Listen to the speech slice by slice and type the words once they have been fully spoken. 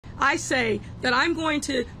I say that I'm going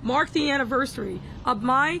to mark the anniversary of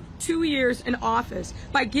my 2 years in office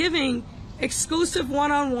by giving exclusive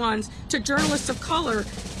one-on-ones to journalists of color,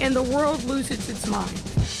 and the world loses its mind.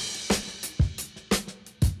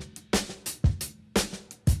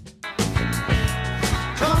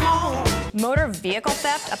 Motor vehicle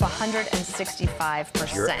theft up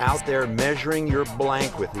 165%. You're out there measuring your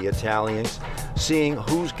blank with the Italians, seeing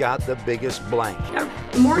who's got the biggest blank.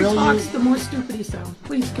 The more he talks, the more stupid he sounds.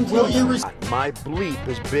 Please continue. My bleep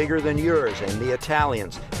is bigger than yours and the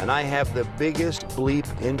Italians, and I have the biggest bleep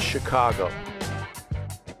in Chicago.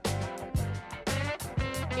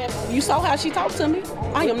 You saw how she talked to me?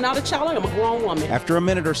 I am not a child, I am a grown woman. After a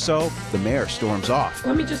minute or so, the mayor storms off.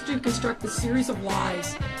 Let me just deconstruct the series of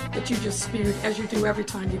lies that you just spewed, as you do every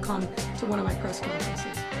time you come to one of my press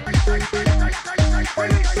conferences.